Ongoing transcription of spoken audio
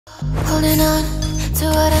Holding on to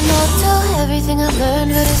what I know, to everything I've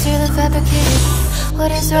learned, but it's really fabricated.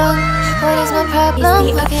 What is wrong? What is my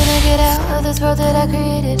problem? How can I get out of this world that I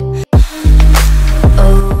created?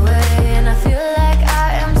 Away, and I feel like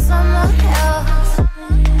I am someone else.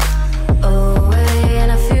 Away,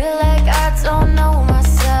 and I feel like I don't know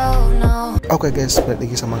myself, no. Oke guys, balik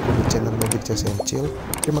lagi sama aku di channel Magic Chess and Chill.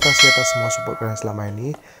 Terima kasih atas semua support kalian selama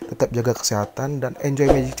ini. Tetap jaga kesehatan dan enjoy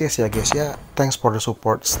Magic Chess ya guys ya. Thanks for the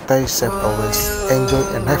support. Stay safe always. Enjoy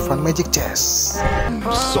and have fun Magic Chess.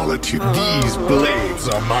 Solitude. These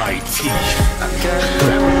blades are my teeth,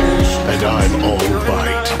 and I'm all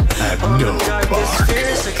bite and no bark. We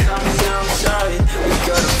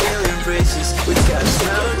got a million races. We got a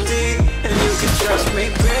melody, and you can trust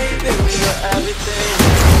me, baby. We got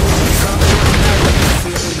everything.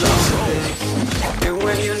 And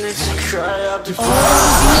when you need to cry out to the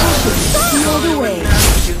way.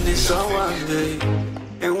 You need someone, babe.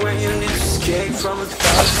 And when you need to escape from 1,000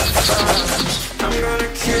 fires, I'm gonna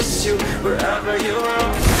kiss you wherever you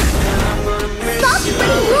are. And I'm gonna miss you.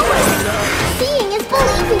 Seeing is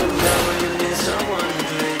believing. Whenever you need someone,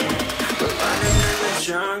 babe. We're running in the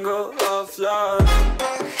jungle of love.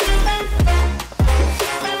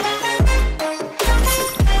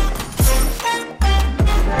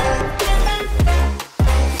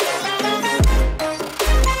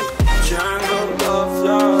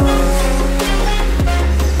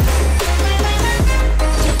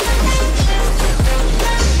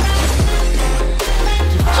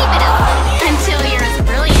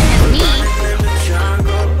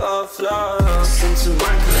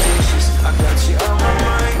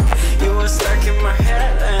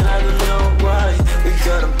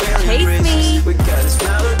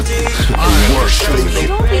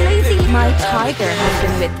 Don't be lazy. My tiger has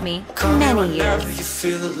been with me many years. You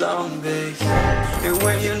feel alone, babe. And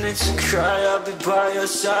when you need to cry, I'll be by your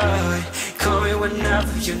side. Call me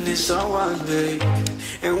whenever you need someone, babe.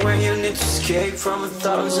 And when you need to escape from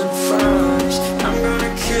 1,000 fires, I'm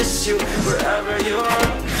gonna kiss you wherever you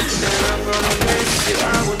are. And I'm gonna miss you. I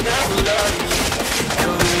will never love you.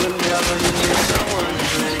 Call me whenever you need someone,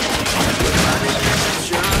 babe. We're running in the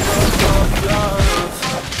jungle of love.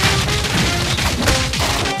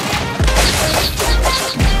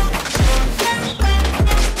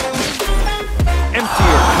 Empty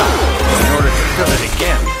your cup in order to fill it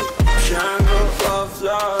again. Jungle of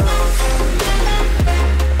love.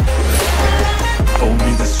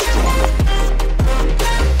 Only the strong.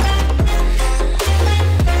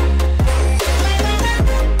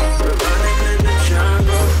 We're running in the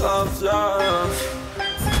jungle of love.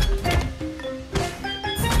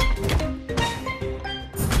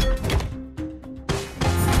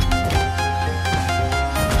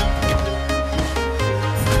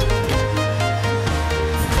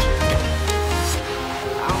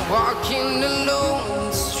 Walking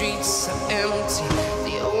alone, the streets are empty.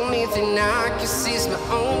 The only thing I can see is my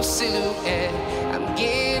own silhouette. I'm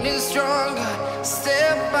getting stronger,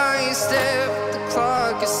 step by step. The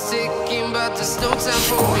clock is ticking, but there's no time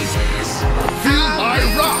for me. I've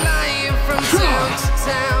been flying from town to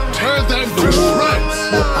town. Tear them to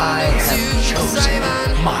shreds. I have chosen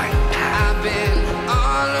my path. I've been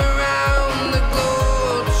all around the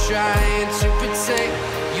globe trying to protect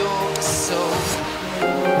your soul.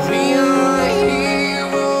 We are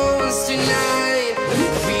heroes tonight.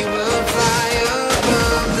 We will fly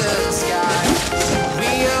above the sky.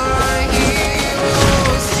 We are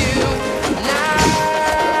heroes tonight.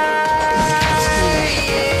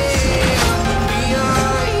 We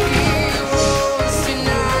are heroes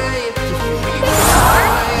tonight. We will fly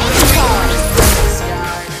above the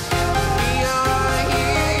sky. We are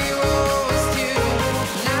heroes tonight.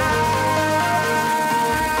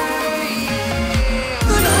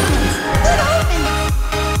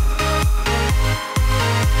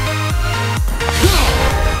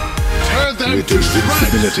 Tear them with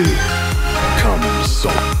invincibility comes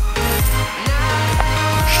song.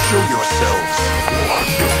 Show yourselves.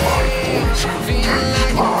 Wonderful poison.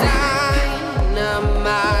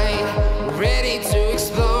 Dynamite, ready to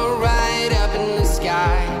explode right up in the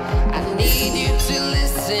sky. I need you to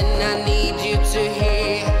listen, I need you to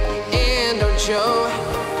hear, and don't show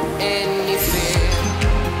any fear.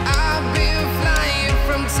 I've been flying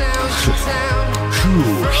from town to town.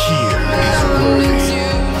 Who here is worthy?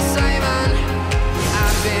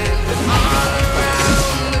 I've been all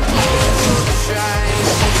around the globe trying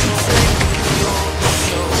to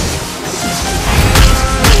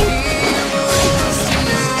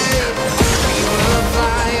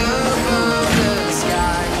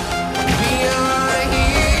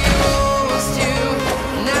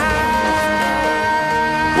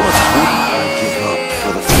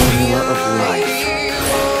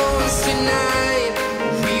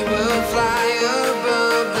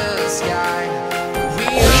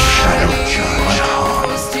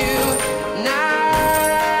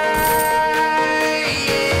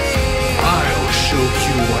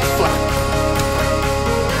you what flat.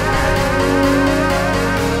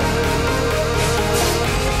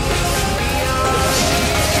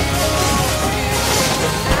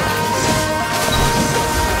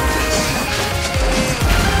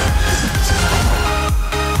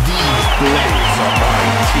 These blades are my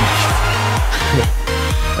teeth.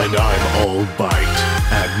 And I'm all bite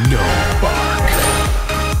and no bark.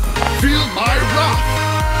 Feel my wrath!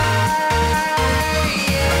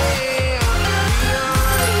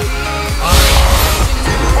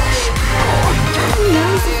 Who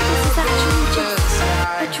knows if this is actually just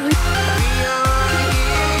a dream?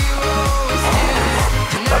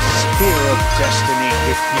 The spear of destiny,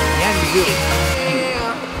 if you can will.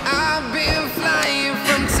 I've been flying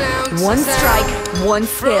from town to One town. strike, one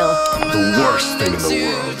spill. The worst thing in the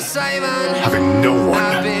world, having no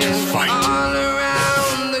one to fight. All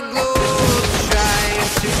around the globe, trying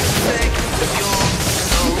to protect your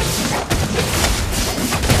soul.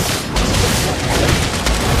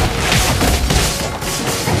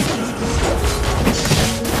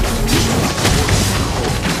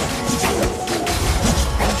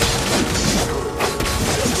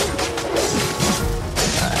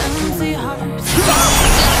 Empty hearts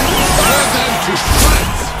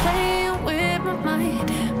playing with my mind.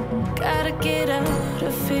 Gotta get out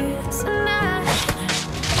of here tonight.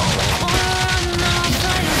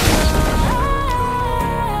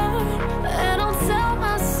 And I'll tell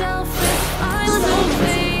myself if I'm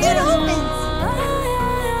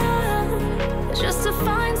just to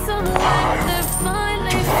find someone that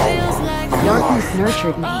finally feels like Darkness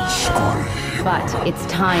nurtured me, but it's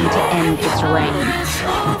time to end its reign.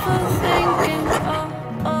 overthinking.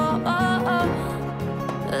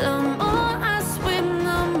 The more I swim,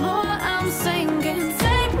 the more I'm sinking.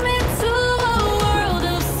 Take me to a world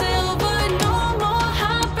of silver. No more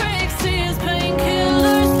heartbreaks, tears,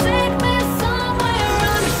 painkillers. Take me somewhere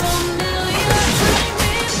unfamiliar. Bring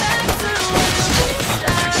me back to where we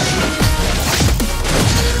started.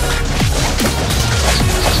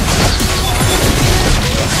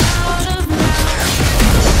 Out of now.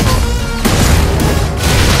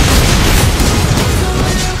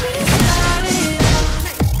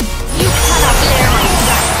 You cannot bear my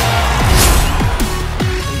sight.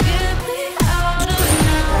 Get me out of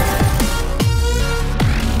now.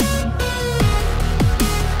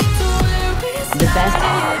 To where we The best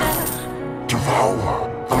started. Devour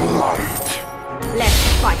the light. Let's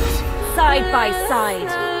fight, side by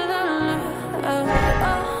side.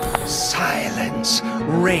 Silence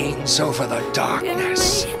reigns over the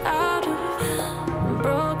darkness. Get me out of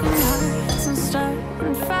broken hearts and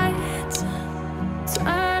starting fights,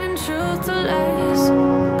 turning truth to lies.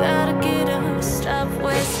 Gotta get up, stop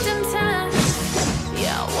wasting time.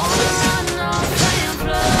 Yeah, I wanna run off and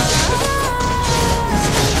fly.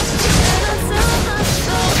 And I tell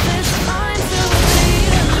myself it's fine to be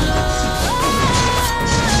alone,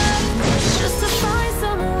 just to find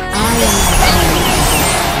somewhere.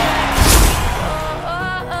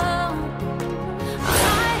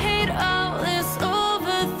 I hate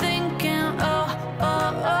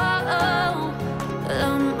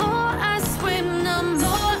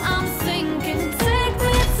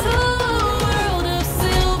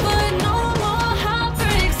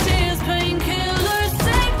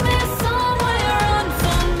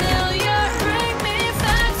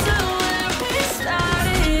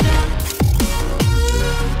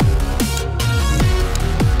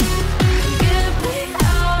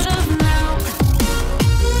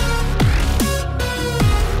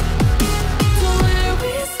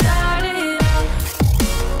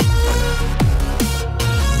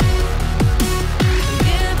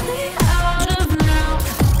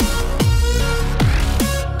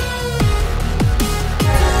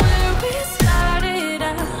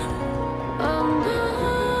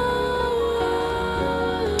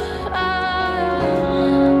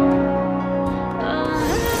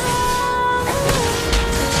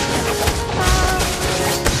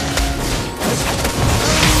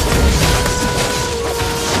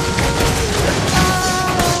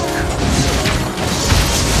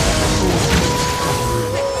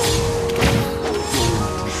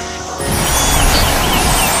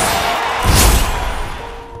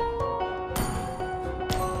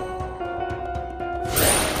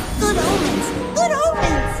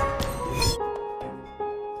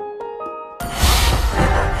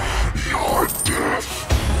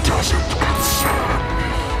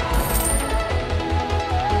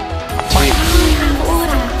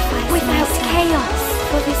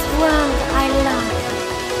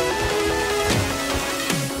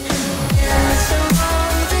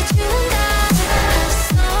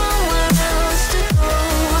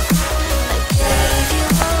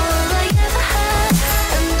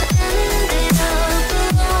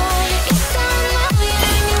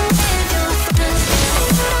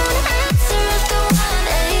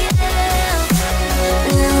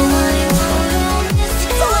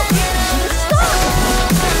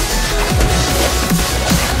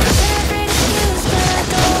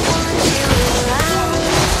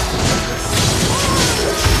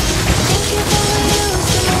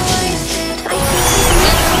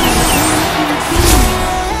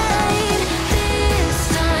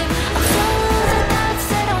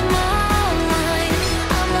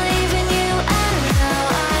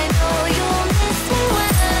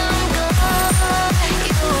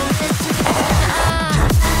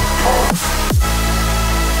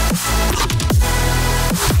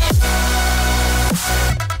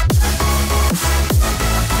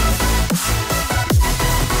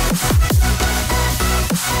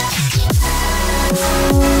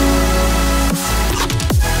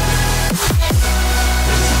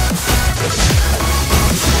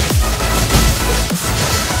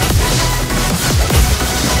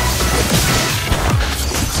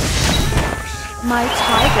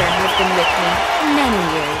tiger has been with me many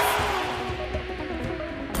years.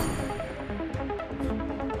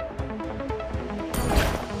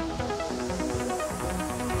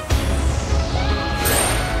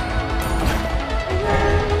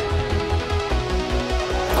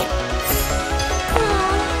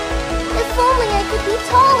 If only I could be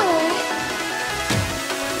taller.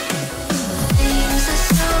 Things are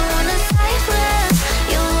so lifeless.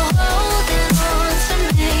 You're holding on to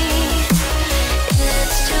me.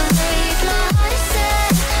 It's too late, my heart is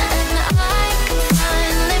set, and I can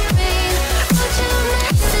finally breathe. Wrote you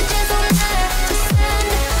messages I left to send.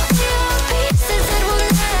 We are pieces that will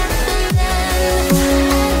never mend.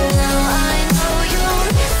 And now I know you'll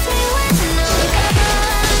miss me when I'm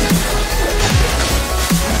gone.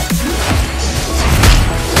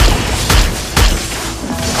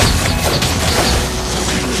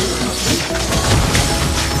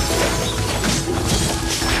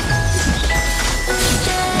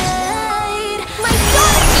 My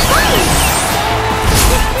God, it's fine!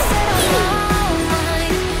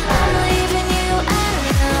 I'm leaving you, and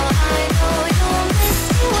now I know you'll miss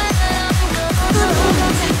me when I'm gone.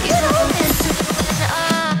 You'll miss me when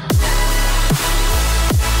I'm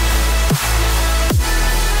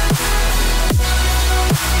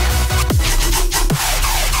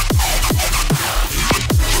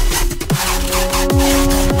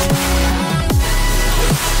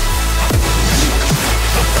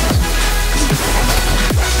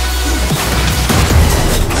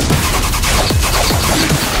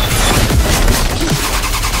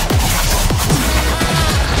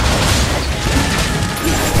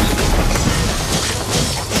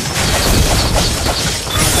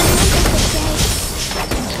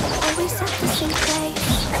Always at the same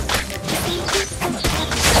place.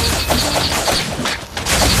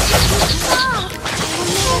 Stop! I will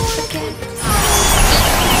never forget.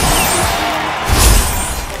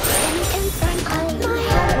 In front of my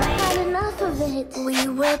head, I had enough of it. We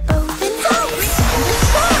were both in love.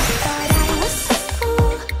 Thought I was a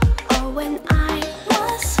fool, or when I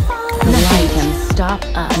was falling. Nothing can stop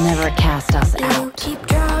us, never cast us You out. keep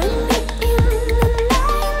drawing me in, and I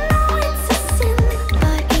know it's a sin,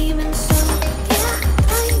 but even so, yeah,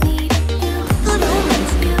 I need you. Good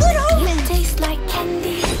omens, you taste like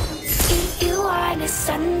candy. Eat you on a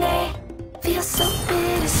Sunday. Feel so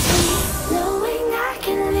bittersweet, knowing I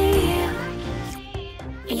can leave.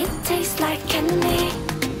 You taste like candy.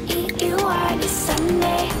 Eat you on a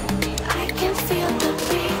Sunday. I can feel the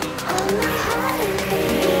beat on my heart and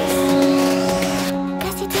beat.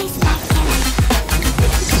 Does it taste like candy?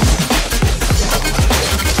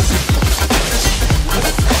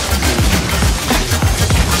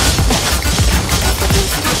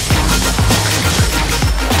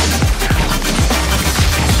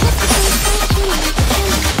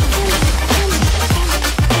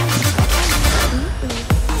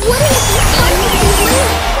 Wouldn't it be fun to be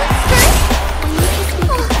please?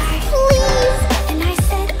 And I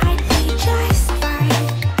said I'd be just fine.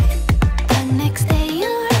 The next day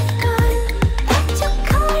you're gone, back to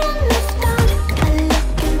color and moved on. But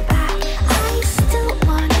looking back, I still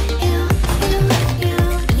want you.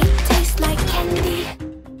 You taste like candy.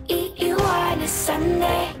 Eat you on a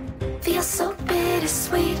Sunday. Feel so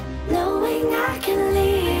bittersweet, knowing I can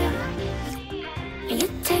leave. You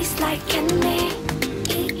taste like candy.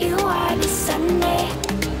 Eat you on a Sunday.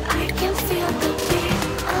 I can feel the beat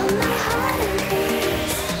on my heart and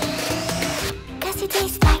beats. Does it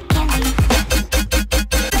taste like candy?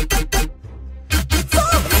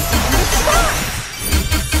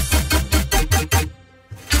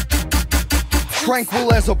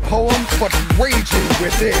 Tranquil as a poem, but raging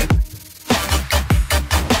within.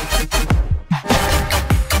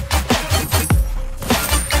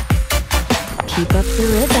 Keep up the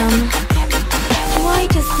rhythm. Why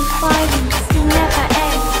does the violence never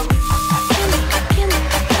end?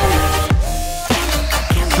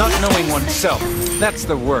 Not knowing oneself, that's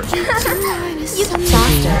the worst. You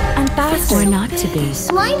Faster and faster. Or not to be.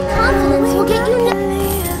 blind confidence will get you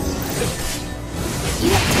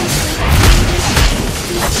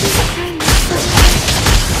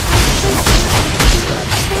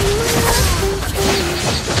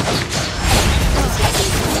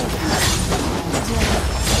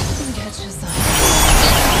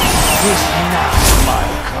Is now my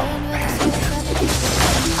command.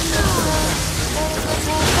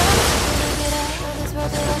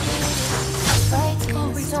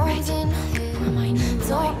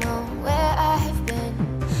 Don't know where I have been.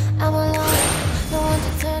 I'm alone, no one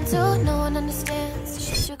to turn to, no one understands.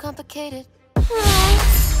 Shit's too complicated.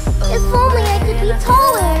 If only I could be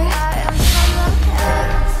taller.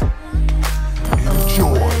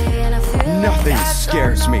 Joy. Nothing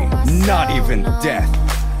scares me, not even death.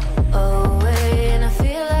 away, and I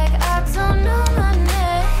feel like I don't know my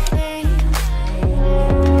name.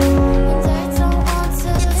 And I don't want to.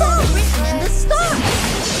 It's all written in the stars.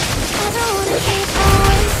 I don't wanna keep on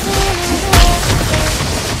wasting it.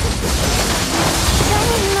 Down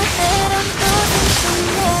in my head, I'm losing some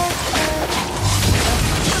air.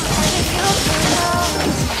 If you're alone,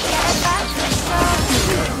 get back to the sun.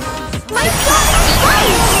 My God, I'm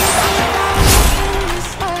fine.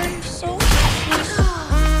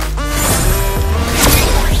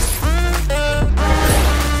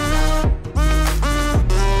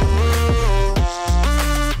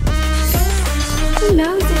 Who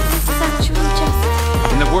knows if this is actually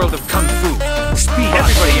just... In the world of Kung Fu, speed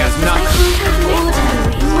everybody has I knocks. can't have an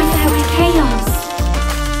ordinary without chaos.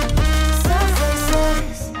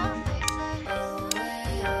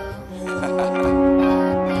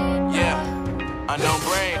 Yeah, unknown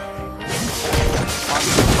brain.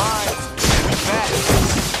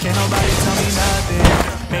 Can't nobody tell me nothing.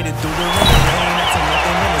 Made it through the rain, not to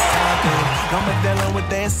nothing in the something. No more dealing with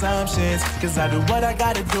their assumptions, cause I do what I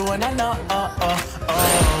gotta do and I know,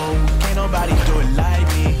 can't nobody do it like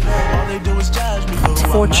me. All they do is judge me for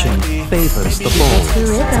who Fortune I might be. favors the Maybe bold. it's The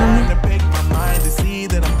time to rhythm. pick my mind to see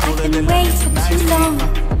that I'm I've cooler been than away for everything too long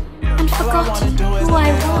and All I wanna forgotten do is who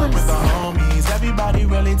I link up with the was. homies. Everybody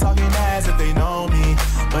really talking as if they know me,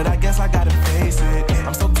 but I guess I gotta face it.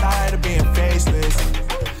 I'm so tired of being faceless.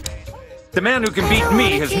 The man who can beat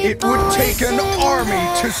me has... It would take an army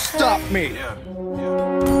to stop me.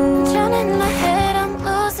 Drowning in my head, I'm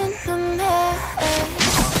losing the man.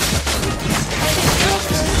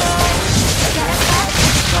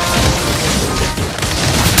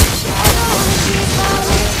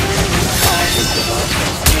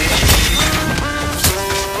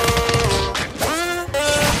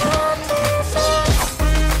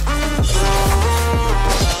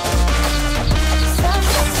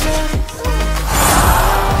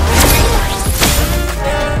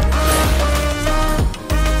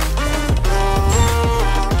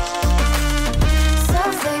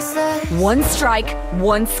 One strike,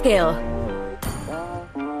 one skill.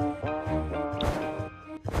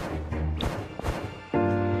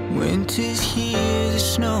 Winter's here, the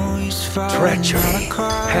snow is falling. Treachery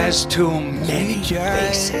has too many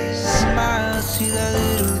faces. Miles to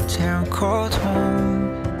that little town called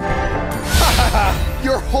home.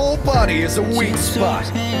 Your whole body is a weak spot.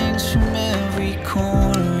 Hangs from every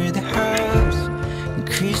corner of the house. And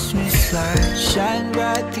Christmas lights shine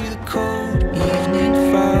right through the cold evening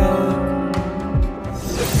fog.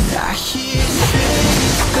 I hear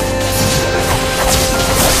sleigh bells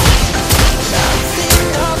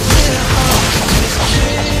bouncing off the halls with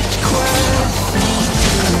church choirs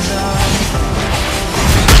singing along.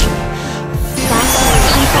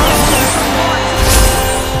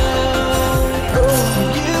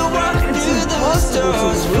 You walk through those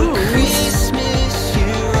doors for Christmas.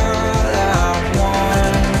 You're all I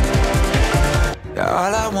want.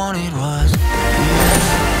 All I wanted was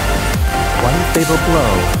One fatal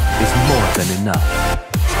blow is more than enough.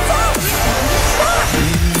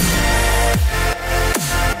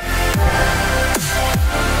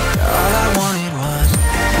 all I wanted was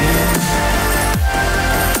you.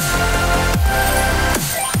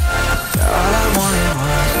 All I wanted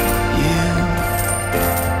was you.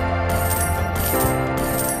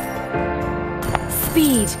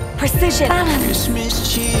 Speed, precision, balance. Christmas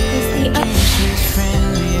cheer, the games with friends.